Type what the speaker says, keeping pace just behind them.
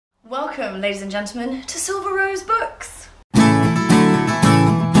Welcome, ladies and gentlemen, to Silver Rose Books! Hey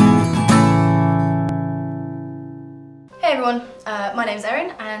everyone, my name's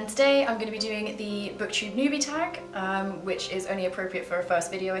Erin and today I'm going to be doing the BookTube Newbie Tag, which is only appropriate for a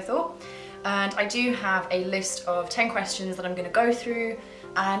first video, I thought. And I do have a list of 10 questions that I'm going to go through,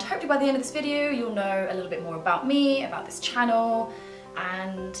 and hopefully by the end of this video you'll know a little bit more about me, about this channel,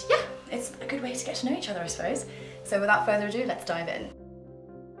 and yeah, it's a good way to get to know each other, I suppose. So without further ado, let's dive in.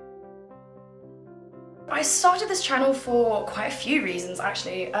 I started this channel for quite a few reasons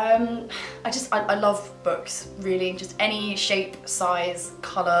actually. I love books, really, just any shape, size,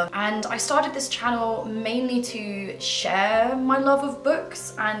 colour, and I started this channel mainly to share my love of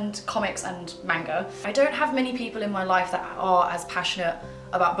books and comics and manga. I don't have many people in my life that are as passionate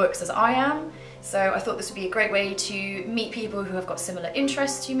about books as I am, so I thought this would be a great way to meet people who have got similar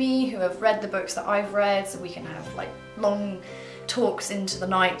interests to me, who have read the books that I've read, so we can have like long talks into the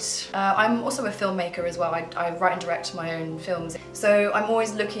night. I'm also a filmmaker as well. I write and direct my own films, so I'm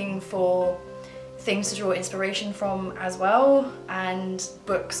always looking for things to draw inspiration from as well, and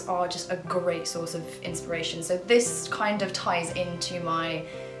books are just a great source of inspiration. So this kind of ties into my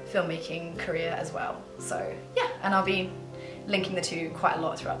filmmaking career as well. So yeah, and I'll be linking the two quite a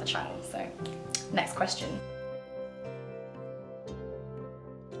lot throughout the channel. So next question.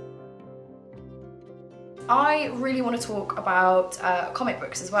 I really want to talk about comic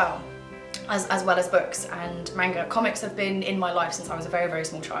books as well as books and manga. Comics have been in my life since I was a very, very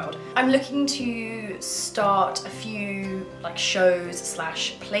small child. I'm looking to start a few like shows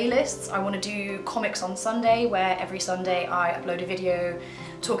slash playlists. I want to do Comics on Sunday, where every Sunday I upload a video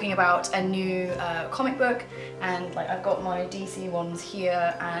talking about a new comic book, and like I've got my DC ones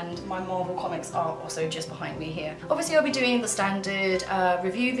here and my Marvel comics are also just behind me here. Obviously I'll be doing the standard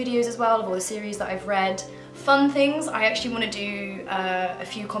review videos as well of all the series that I've read. Fun things, I actually want to do a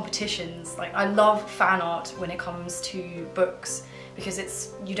few competitions. Like I love fan art when it comes to books,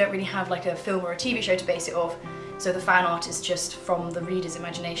 because you don't really have like a film or a TV show to base it off, so the fan art is just from the reader's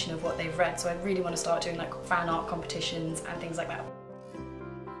imagination of what they've read. So I really want to start doing like fan art competitions and things like that.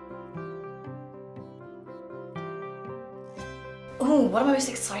 Oh, what am I most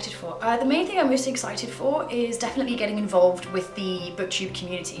excited for? The main thing I'm most excited for is definitely getting involved with the BookTube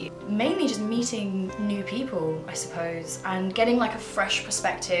community. Mainly just meeting new people, I suppose, and getting like a fresh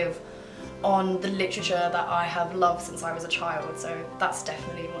perspective on the literature that I have loved since I was a child. So that's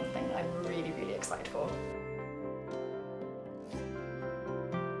definitely one thing that I'm really, really excited for.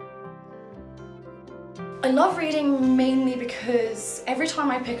 I love reading mainly because every time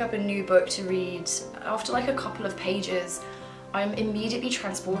I pick up a new book to read, after like a couple of pages, I'm immediately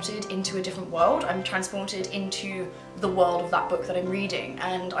transported into a different world. I'm transported into the world of that book that I'm reading,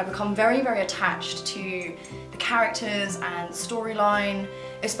 and I become very, very attached to the characters and the storyline,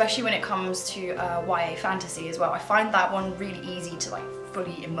 especially when it comes to YA fantasy as well. I find that one really easy to like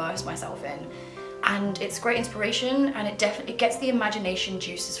fully immerse myself in, and it's great inspiration, and it gets the imagination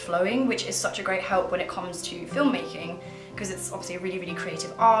juices flowing, which is such a great help when it comes to filmmaking, because it's obviously a really, really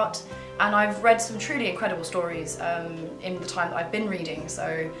creative art, and I've read some truly incredible stories in the time that I've been reading,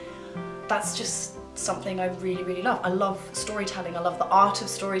 so that's just something I really, really love. I love storytelling, I love the art of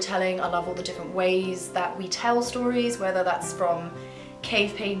storytelling, I love all the different ways that we tell stories, whether that's from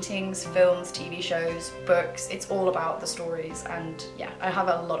cave paintings, films, TV shows, books. It's all about the stories, and yeah, I have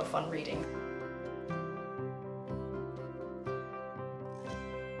a lot of fun reading.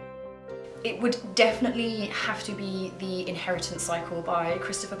 It would definitely have to be The Inheritance Cycle by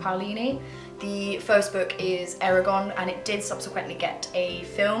Christopher Paolini. The first book is Eragon, and it did subsequently get a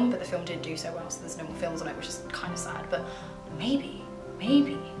film, but the film didn't do so well, so there's no more films on it, which is kind of sad, but maybe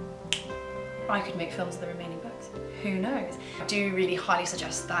I could make films of the remaining books. Who knows? I do really highly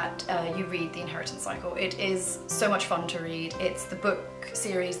suggest that you read The Inheritance Cycle. It is so much fun to read. It's the book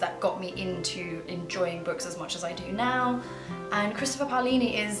series that got me into enjoying books as much as I do now, and Christopher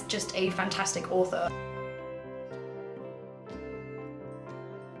Paolini is just a fantastic author.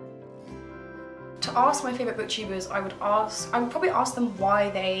 To ask my favourite booktubers, I would probably ask them why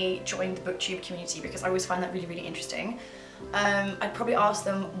they joined the BookTube community, because I always find that really, really interesting. I'd probably ask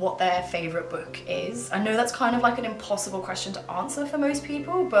them what their favourite book is. I know that's kind of like an impossible question to answer for most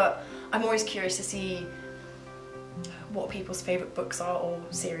people, but I'm always curious to see what people's favourite books are or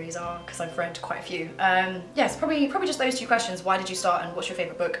series are, because I've read quite a few. Yes, probably just those two questions: why did you start and what's your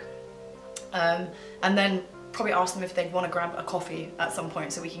favourite book? And then probably ask them if they'd want to grab a coffee at some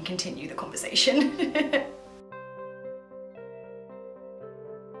point so we can continue the conversation.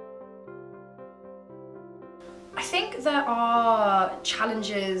 I think there are about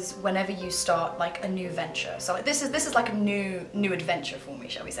challenges whenever you start like a new venture. So like this is like a new adventure for me,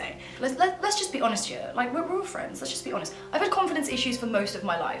 shall we say. Let's just be honest here. Like we're all friends. Let's just be honest. I've had confidence issues for most of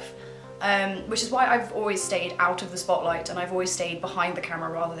my life, which is why I've always stayed out of the spotlight and I've always stayed behind the camera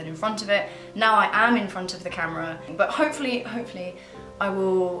rather than in front of it. Now I am in front of the camera, but hopefully I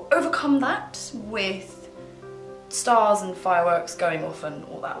will overcome that with stars and fireworks going off and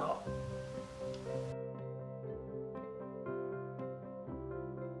all that lot.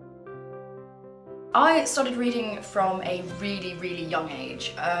 I started reading from a really young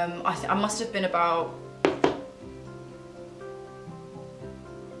age. I must have been about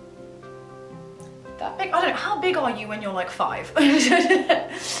that big? I don't know, how big are you when you're like 5?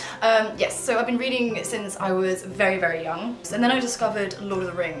 Yes, so I've been reading since I was very young. And then I discovered Lord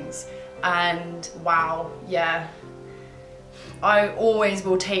of the Rings and wow, yeah. I always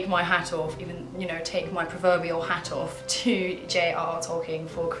will take my hat off, even, you know, take my proverbial hat off to J.R.R. Tolkien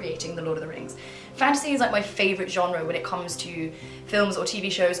for creating the Lord of the Rings. Fantasy is like my favourite genre when it comes to films or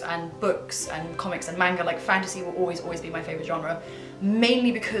TV shows and books and comics and manga. Like fantasy will always be my favourite genre,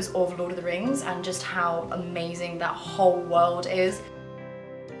 mainly because of Lord of the Rings and just how amazing that whole world is.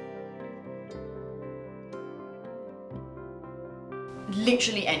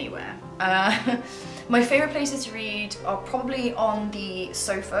 Literally anywhere. My favourite places to read are probably on the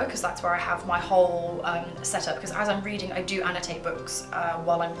sofa, because that's where I have my whole setup, because as I'm reading I do annotate books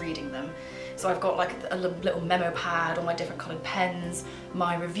while I'm reading them. So I've got like a little memo pad, all my different coloured pens,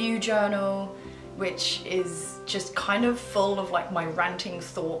 my review journal, which is just kind of full of like my ranting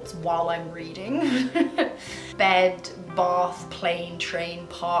thoughts while I'm reading. Bed, bath, plane, train,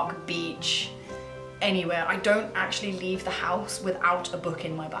 park, beach, anywhere. I don't actually leave the house without a book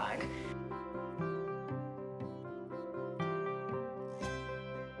in my bag.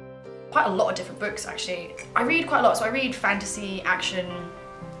 Quite a lot of different books actually. I read quite a lot, so I read fantasy, action,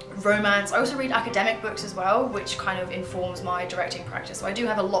 romance. I also read academic books as well, which kind of informs my directing practice. So I do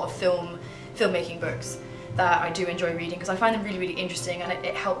have a lot of filmmaking books that I do enjoy reading because I find them really interesting and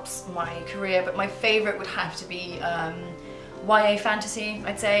it helps my career. But my favourite would have to be YA fantasy,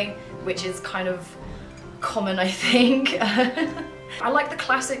 I'd say, which is kind of common, I think. I like the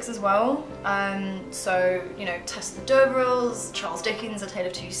classics as well, so, you know, Tess of the D'Urbervilles, Charles Dickens, A Tale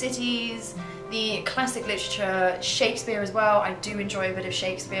of Two Cities, the classic literature, Shakespeare as well. I do enjoy a bit of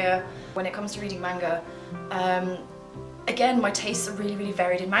Shakespeare. When it comes to reading manga, again, my tastes are really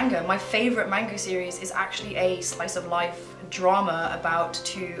varied in manga. My favourite manga series is actually a slice of life drama about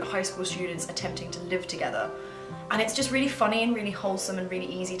 2 high school students attempting to live together. And it's just really funny and really wholesome and really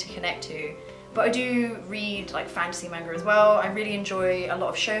easy to connect to. But I do read like fantasy manga as well. I really enjoy a lot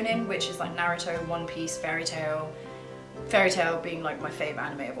of shonen, which is like Naruto, One Piece, Fairy Tail. Fairy Tail being like my favourite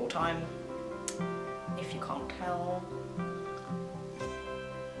anime of all time, if you can't tell.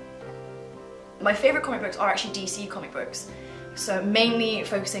 My favourite comic books are actually DC comic books. So mainly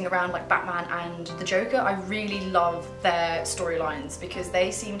focusing around like Batman and the Joker. I really love their storylines because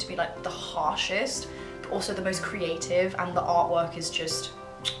they seem to be like the harshest, but also the most creative, and the artwork is just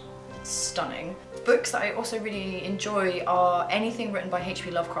stunning. Books that I also really enjoy are anything written by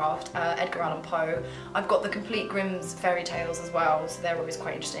H.P. Lovecraft, Edgar Allan Poe. I've got the complete Grimm's fairy tales as well, so they're always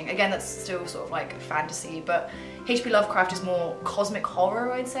quite interesting. Again, that's still sort of like fantasy, but H.P. Lovecraft is more cosmic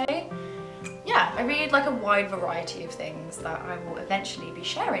horror, I'd say. Yeah, I read like a wide variety of things that I will eventually be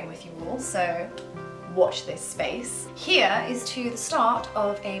sharing with you all, so watch this space. Here is to the start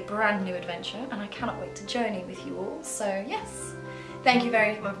of a brand new adventure, and I cannot wait to journey with you all, so yes. Thank you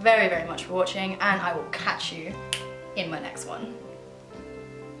very much for watching, and I will catch you in my next one.